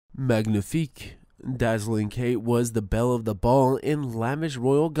Magnifique. Dazzling Kate was the belle of the ball in lavish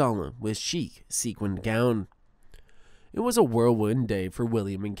royal gala with chic sequined gown. It was a whirlwind day for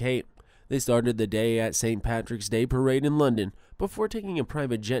William and Kate. They started the day at St. Patrick's Day parade in London before taking a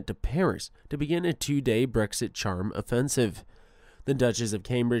private jet to Paris to begin a 2-day Brexit charm offensive. The Duchess of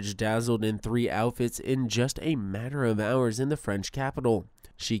Cambridge dazzled in 3 outfits in just a matter of hours in the French capital.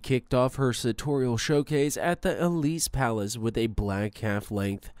 She kicked off her sartorial showcase at the Elise Palace with a black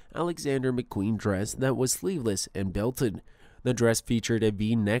calf-length Alexander McQueen dress that was sleeveless and belted. The dress featured a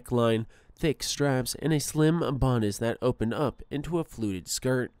V neckline, thick straps, and a slim bodice that opened up into a fluted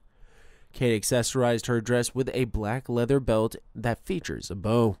skirt. Kate accessorized her dress with a black leather belt that features a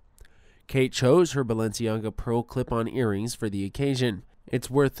bow. Kate chose her Balenciaga pearl clip-on earrings for the occasion. It's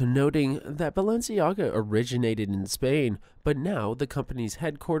worth noting that Balenciaga originated in Spain, but now the company's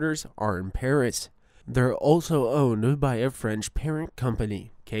headquarters are in Paris. They're also owned by a French parent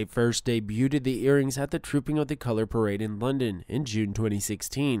company. Kate first debuted the earrings at the Trooping of the Colour Parade in London in June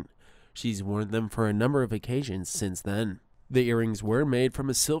 2016. She's worn them for a number of occasions since then. The earrings were made from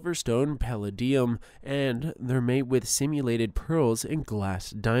a silverstone palladium, and they're made with simulated pearls and glass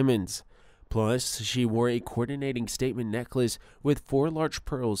diamonds. Plus, she wore a coordinating statement necklace with 4 large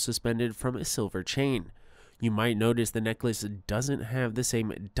pearls suspended from a silver chain. You might notice the necklace doesn't have the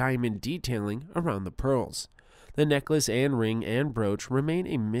same diamond detailing around the pearls. The necklace and ring and brooch remain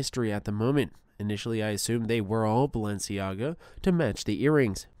a mystery at the moment. Initially, I assumed they were all Balenciaga to match the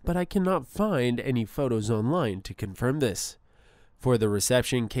earrings, but I cannot find any photos online to confirm this. For the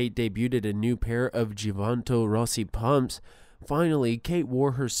reception, Kate debuted a new pair of Giovanni Rossi pumps. Finally, Kate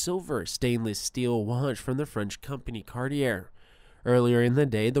wore her silver stainless steel watch from the French company Cartier. Earlier in the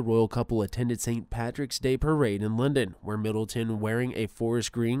day, the royal couple attended St. Patrick's Day parade in London, where Middleton, wearing a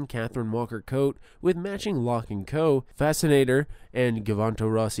forest green Catherine Walker coat with matching Lock & Co. fascinator and Giovanni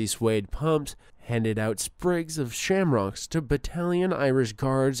Rossi suede pumps, handed out sprigs of shamrocks to battalion Irish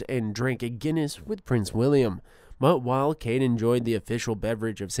Guards and drank a Guinness with Prince William. But while Kate enjoyed the official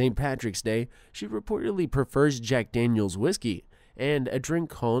beverage of St. Patrick's Day, she reportedly prefers Jack Daniel's whiskey and a drink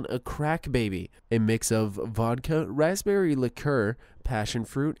called a crack baby, a mix of vodka, raspberry liqueur, passion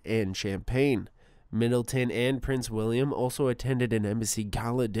fruit, and champagne. Middleton and Prince William also attended an embassy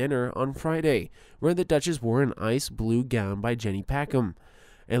gala dinner on Friday, where the Duchess wore an ice blue gown by Jenny Packham,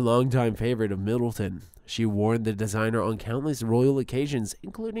 a longtime favorite of Middleton. She wore the designer on countless royal occasions,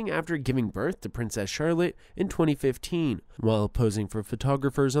 including after giving birth to Princess Charlotte in 2015, while posing for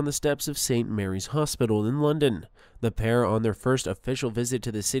photographers on the steps of St. Mary's Hospital in London. The pair, on their first official visit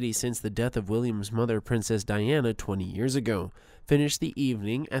to the city since the death of William's mother, Princess Diana, 20 years ago, finished the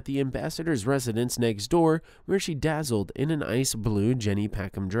evening at the ambassador's residence next door, where she dazzled in an ice blue Jenny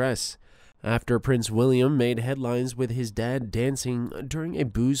Packham dress. After Prince William made headlines with his dad dancing during a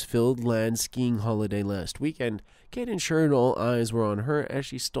booze-filled land skiing holiday last weekend, Kate ensured all eyes were on her as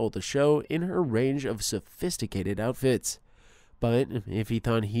she stole the show in her range of sophisticated outfits. But if he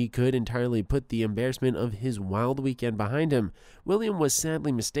thought he could entirely put the embarrassment of his wild weekend behind him, William was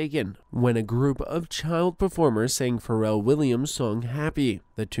sadly mistaken when a group of child performers sang Pharrell Williams' song Happy,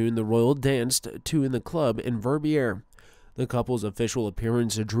 the tune the royal danced to in the club in Verbier. The couple's official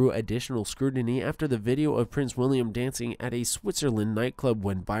appearance drew additional scrutiny after the video of Prince William dancing at a Switzerland nightclub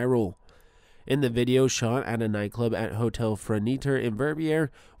went viral. In the video shot at a nightclub at Hotel Franiter in Verbier,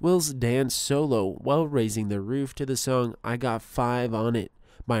 Will's danced solo while raising the roof to the song I Got 5 on It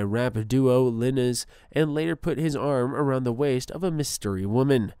by rap duo Linus, and later put his arm around the waist of a mystery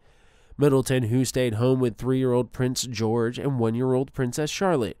woman. Middleton, who stayed home with 3-year-old Prince George and 1-year-old Princess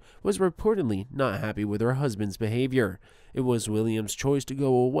Charlotte, was reportedly not happy with her husband's behavior. It was William's choice to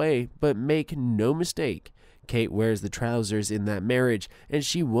go away, but make no mistake, Kate wears the trousers in that marriage, and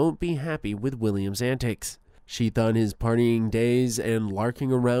she won't be happy with William's antics. She thought his partying days and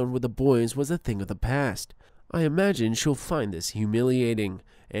larking around with the boys was a thing of the past. I imagine she'll find this humiliating,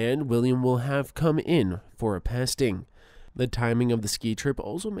 and William will have come in for a pesting. The timing of the ski trip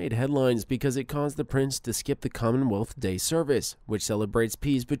also made headlines because it caused the prince to skip the Commonwealth Day service, which celebrates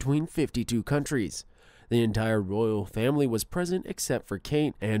peace between 52 countries. The entire royal family was present except for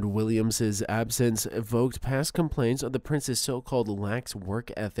Kate, and William's absence evoked past complaints of the prince's so-called lax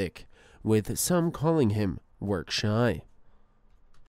work ethic, with some calling him work shy.